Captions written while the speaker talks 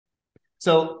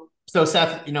So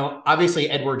Seth, obviously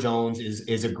Edward Jones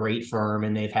is a great firm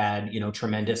and they've had,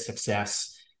 tremendous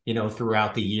success,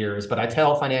 throughout the years. But I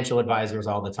tell financial advisors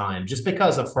all the time, just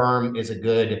because a firm is a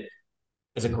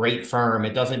great firm,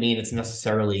 it doesn't mean it's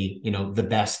necessarily, the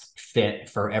best fit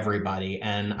for everybody.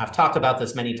 And I've talked about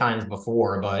this many times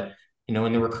before, but,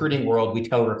 in the recruiting world, we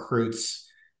tell recruits,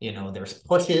 there's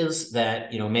pushes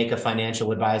that, make a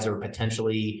financial advisor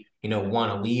potentially,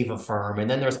 want to leave a firm. And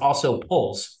then there's also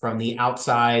pulls from the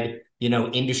outside,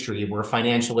 industry where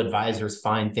financial advisors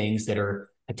find things that are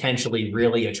potentially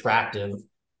really attractive,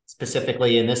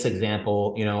 specifically in this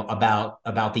example,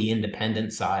 about the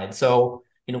independent side. So,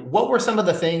 what were some of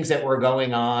the things that were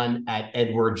going on at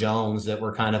Edward Jones that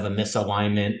were kind of a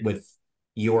misalignment with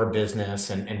your business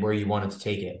and where you wanted to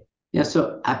take it? Yeah,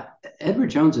 Edward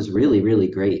Jones is really, really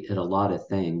great at a lot of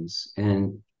things,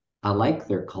 and I like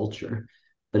their culture.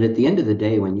 But at the end of the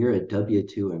day, when you're a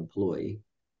W-2 employee,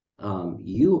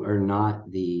 you are not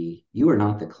the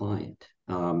client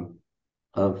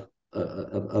of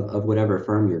whatever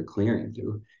firm you're clearing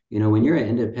through. When you're an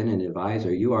independent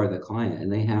advisor, you are the client,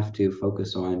 and they have to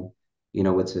focus on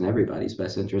what's in everybody's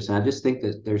best interest. And I just think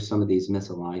that there's some of these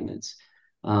misalignments.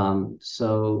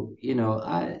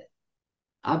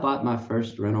 I bought my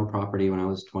first rental property when I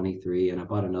was 23, and I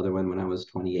bought another one when I was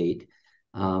 28.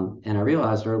 And I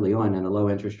realized early on in a low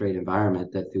interest rate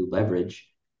environment that through leverage,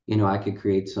 I could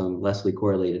create some lessly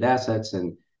correlated assets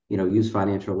and, use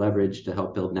financial leverage to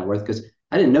help build net worth. Because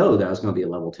I didn't know that I was going to be a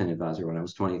level 10 advisor when I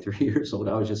was 23 years old.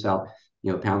 I was just out,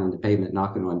 pounding the pavement,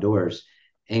 knocking on doors.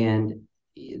 And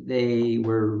they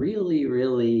were really,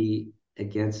 really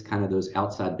against kind of those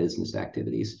outside business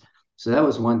activities. So that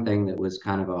was one thing that was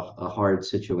kind of a hard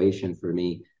situation for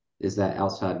me, is that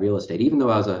outside real estate. Even though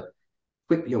I was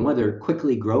one of their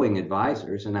quickly growing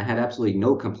advisors, and I had absolutely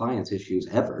no compliance issues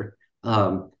ever.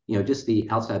 Just the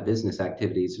outside business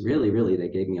activities really, really, they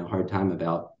gave me a hard time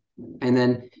about. And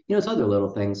then, it's other little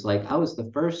things like I was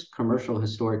the first commercial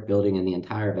historic building in the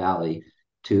entire valley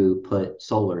to put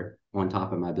solar on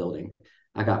top of my building.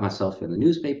 I got myself in the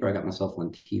newspaper, I got myself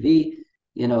on TV.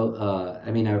 I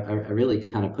really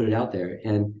kind of put it out there,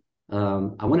 and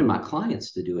I wanted my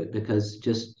clients to do it because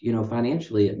just,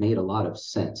 financially, it made a lot of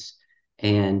sense.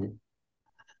 And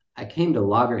I came to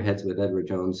loggerheads with Edward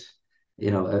Jones,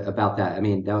 about that. I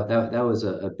mean, that was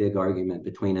a big argument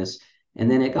between us. And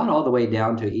then it got all the way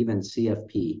down to even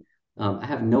CFP. I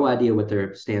have no idea what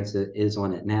their stance is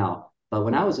on it now. But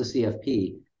when I was a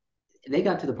CFP, they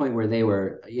got to the point where they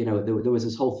were, there was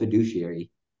this whole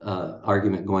fiduciary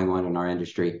argument going on in our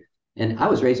industry. And I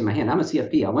was raising my hand. I'm a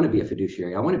CFP. I want to be a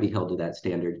fiduciary. I want to be held to that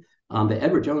standard. But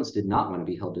Edward Jones did not want to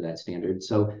be held to that standard.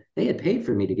 So they had paid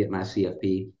for me to get my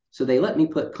CFP. So they let me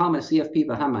put comma CFP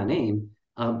behind my name.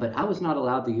 But I was not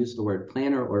allowed to use the word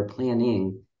planner or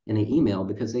planning in an email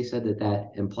because they said that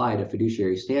that implied a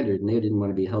fiduciary standard, and they didn't want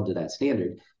to be held to that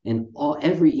standard. And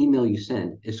every email you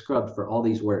send is scrubbed for all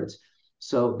these words.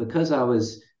 So because I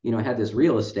was, had this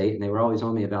real estate and they were always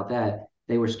on me about that,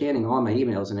 they were scanning all my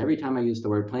emails. And every time I used the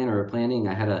word planner or planning,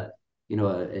 I had an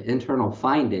internal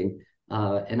finding.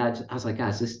 And I was like,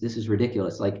 guys, this is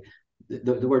ridiculous. Like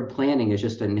the word planning is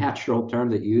just a natural term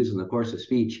that you use in the course of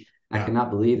speech. I Yeah. cannot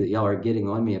believe that y'all are getting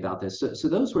on me about this. So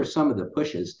those were some of the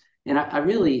pushes. And I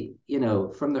really,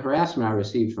 from the harassment I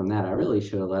received from that, I really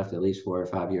should have left at least 4 or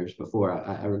 5 years before.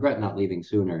 I regret not leaving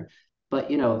sooner.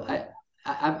 But,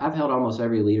 I've held almost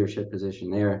every leadership position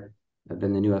there. I've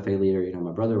been the new FA leader.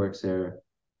 My brother works there.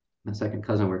 My second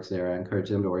cousin works there. I encourage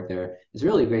them to work there. It's a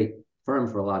really great firm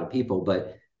for a lot of people.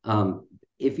 But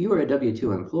if you are a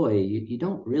W-2 employee, you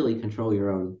don't really control your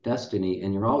own destiny.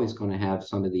 And you're always going to have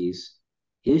some of these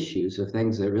issues of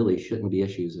things that really shouldn't be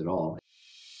issues at all.